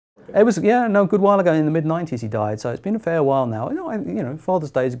It was, yeah, no, a good while ago, in the mid-90s he died, so it's been a fair while now.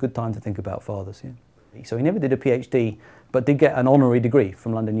 Father's Day is a good time to think about fathers, yeah. So he never did a PhD, but did get an honorary degree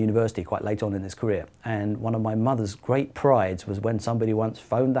from London University quite late on in his career. And one of my mother's great prides was when somebody once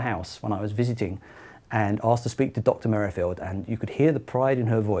phoned the house when I was visiting and asked to speak to Dr. Merrifield, and you could hear the pride in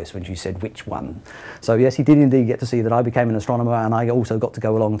her voice when she said, which one? So yes, he did indeed get to see that I became an astronomer, and I also got to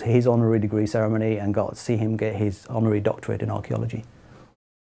go along to his honorary degree ceremony and got to see him get his honorary doctorate in archaeology.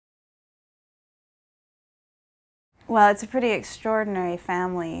 Well, it's a pretty extraordinary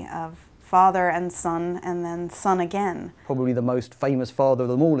family of father and son, and then son again. Probably the most famous father of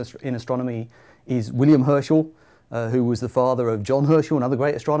them all in astronomy is William Herschel, who was the father of John Herschel, another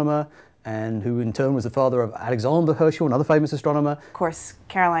great astronomer, and who in turn was the father of Alexander Herschel, another famous astronomer. Of course,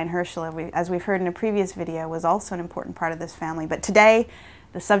 Caroline Herschel, as we've heard in a previous video, was also an important part of this family. But today,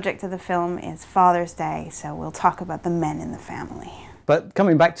 the subject of the film is Father's Day, so we'll talk about the men in the family. But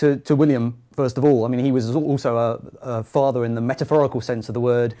coming back to William, first of all, I mean, he was also a father in the metaphorical sense of the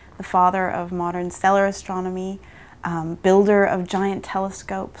word. The father of modern stellar astronomy, builder of giant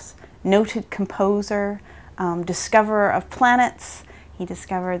telescopes, noted composer, discoverer of planets. He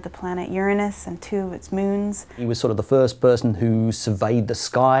discovered the planet Uranus and 2 of its moons. He was sort of the first person who surveyed the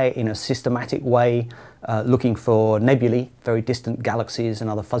sky in a systematic way, looking for nebulae, very distant galaxies and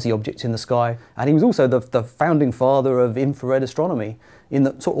other fuzzy objects in the sky. And he was also the founding father of infrared astronomy, in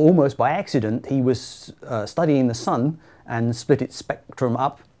that sort of almost by accident he was studying the sun and split its spectrum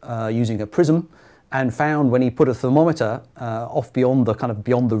up using a prism, and found when he put a thermometer off beyond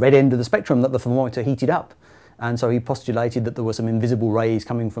the red end of the spectrum that the thermometer heated up. And so he postulated that there were some invisible rays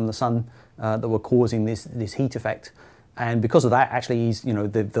coming from the sun that were causing this heat effect. And because of that, actually, he's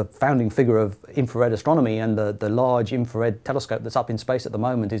the founding figure of infrared astronomy, and the large infrared telescope that's up in space at the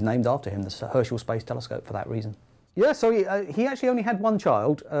moment is named after him, the Herschel Space Telescope, for that reason. Yeah, so he actually only had one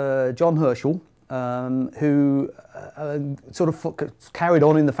child, John Herschel, who sort of carried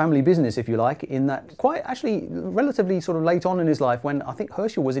on in the family business, if you like, in that quite actually relatively sort of late on in his life, when I think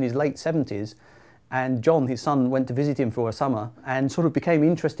Herschel was in his late 70s. And John, his son, went to visit him for a summer and sort of became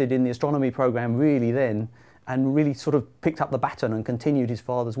interested in the astronomy program really then, and really sort of picked up the baton and continued his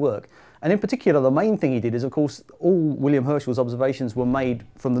father's work. And in particular, the main thing he did is, of course, all William Herschel's observations were made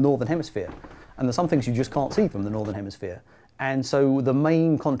from the Northern Hemisphere. And there's some things you just can't see from the Northern Hemisphere. And so the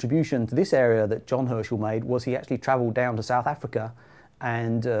main contribution to this area that John Herschel made was he actually travelled down to South Africa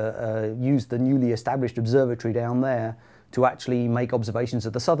and used the newly established observatory down there to actually make observations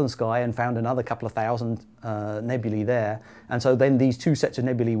of the southern sky, and found another couple of thousand nebulae there. And so then these 2 sets of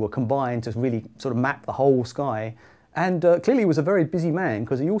nebulae were combined to really sort of map the whole sky. And clearly he was a very busy man,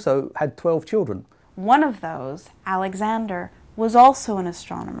 because he also had 12 children. One of those, Alexander, was also an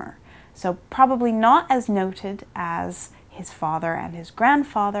astronomer. So probably not as noted as his father and his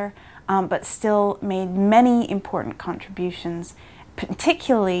grandfather, but still made many important contributions,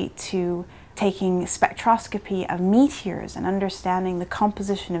 particularly to taking spectroscopy of meteors and understanding the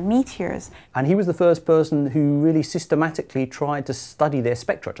composition of meteors. And he was the first person who really systematically tried to study their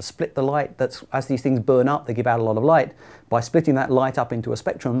spectra, to split the light that's, as these things burn up, they give out a lot of light. By splitting that light up into a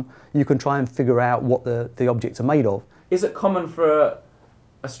spectrum, you can try and figure out what the objects are made of. Is it common for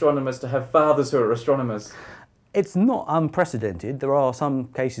astronomers to have fathers who are astronomers? It's not unprecedented. There are some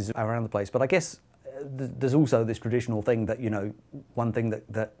cases around the place, but I guess there's also this traditional thing that, one thing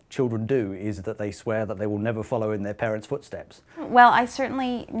that children do is that they swear that they will never follow in their parents' footsteps. Well, I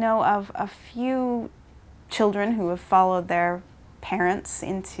certainly know of a few children who have followed their parents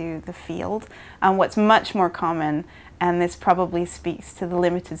into the field. What's much more common, and this probably speaks to the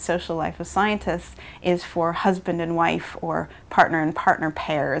limited social life of scientists, is for husband and wife or partner and partner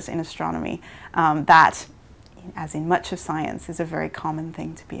pairs in astronomy. That, as in much of science, is a very common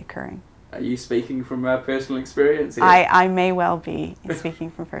thing to be occurring. Are you speaking from personal experience here? I may well be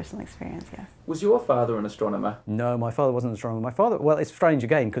speaking from personal experience, yes. Was your father an astronomer? No, my father wasn't an astronomer. My father, well, it's strange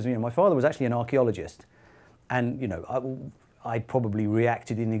again, because my father was actually an archaeologist. And I probably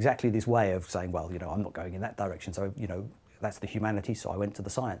reacted in exactly this way of saying, well, I'm not going in that direction, so, that's the humanities, so I went to the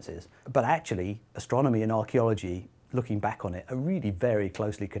sciences. But actually, astronomy and archaeology, looking back on it, are really very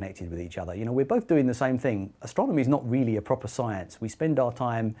closely connected with each other. We're both doing the same thing. Astronomy is not really a proper science. We spend our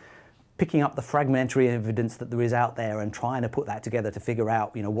time picking up the fragmentary evidence that there is out there and trying to put that together to figure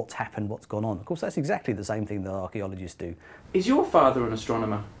out, what's happened, what's gone on. Of course, that's exactly the same thing that archaeologists do. Is your father an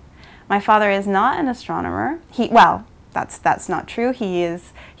astronomer? My father is not an astronomer. Well, that's not true.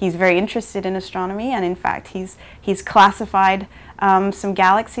 He's very interested in astronomy, and in fact, he's classified some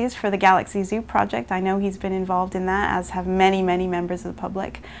galaxies for the Galaxy Zoo project. I know he's been involved in that, as have many members of the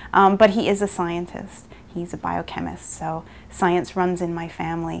public. But he is a scientist. He's a biochemist, so science runs in my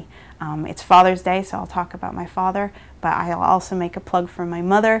family. It's Father's Day, so I'll talk about my father, but I'll also make a plug for my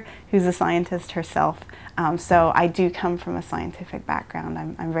mother, who's a scientist herself. So I do come from a scientific background.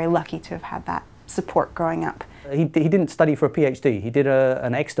 I'm very lucky to have had that support growing up. He didn't study for a PhD. He did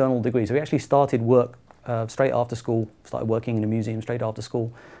an external degree, so he actually started work straight after school, started working in a museum straight after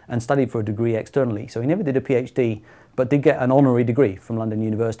school, and studied for a degree externally. So he never did a PhD, but did get an honorary degree from London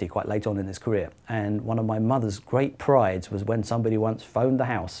University quite late on in his career. And one of my mother's great prides was when somebody once phoned the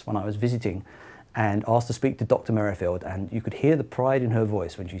house when I was visiting and asked to speak to Dr. Merrifield, and you could hear the pride in her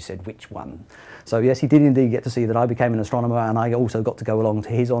voice when she said, "Which one?" So yes, he did indeed get to see that I became an astronomer, and I also got to go along to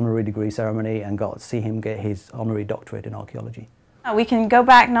his honorary degree ceremony and got to see him get his honorary doctorate in archaeology. We can go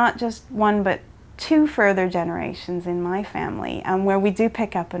back not just one, but two further generations in my family where we do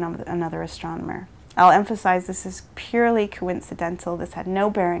pick up another astronomer. I'll emphasize this is purely coincidental. This had no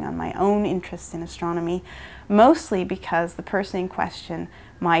bearing on my own interest in astronomy, mostly because the person in question,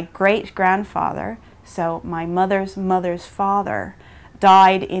 my great-grandfather, so my mother's mother's father,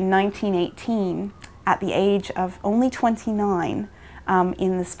 died in 1918 at the age of only 29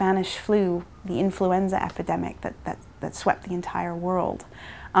 in the Spanish flu, the influenza epidemic that swept the entire world.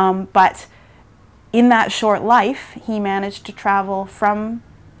 But in that short life, he managed to travel from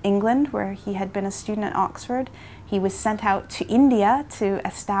England, where he had been a student at Oxford. He was sent out to India to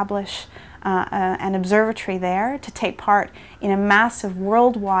establish an observatory there to take part in a massive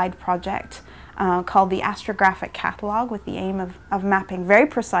worldwide project called the Astrographic Catalogue, with the aim of mapping very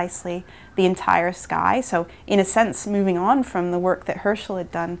precisely the entire sky. So in a sense, moving on from the work that Herschel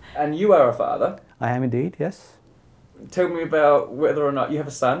had done. And you are a father. I am indeed, yes. Tell me about whether or not you have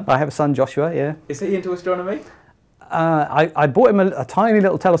a son. I have a son, Joshua, yeah. Is he into astronomy? I bought him a tiny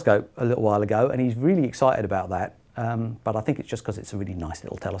little telescope a little while ago, and he's really excited about that. But I think it's just because it's a really nice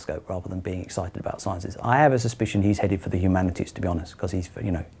little telescope rather than being excited about sciences. I have a suspicion he's headed for the humanities, to be honest, because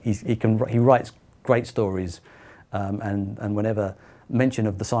he writes great stories, and whenever mention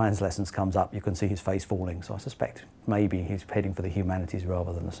of the science lessons comes up, you can see his face falling. So I suspect maybe he's heading for the humanities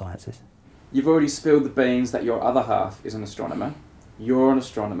rather than the sciences. You've already spilled the beans that your other half is an astronomer. You're an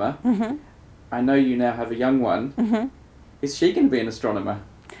astronomer. Mm-hmm. I know you now have a young one. Mm-hmm. Is she going to be an astronomer?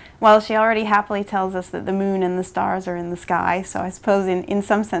 Well, she already happily tells us that the moon and the stars are in the sky, so I suppose in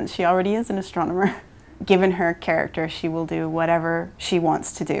some sense she already is an astronomer. Given her character, she will do whatever she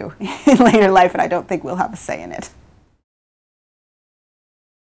wants to do in later life, and I don't think we'll have a say in it.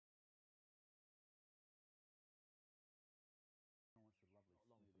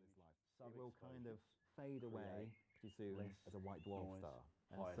 Will kind of fade away pretty soon as a white dwarf star.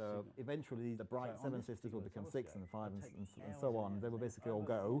 And so eventually the bright seven sisters will become six and five and so on. They will basically all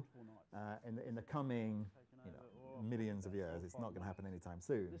go in the coming millions of years. It's not going to happen anytime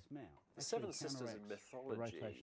soon. The seven sisters in mythology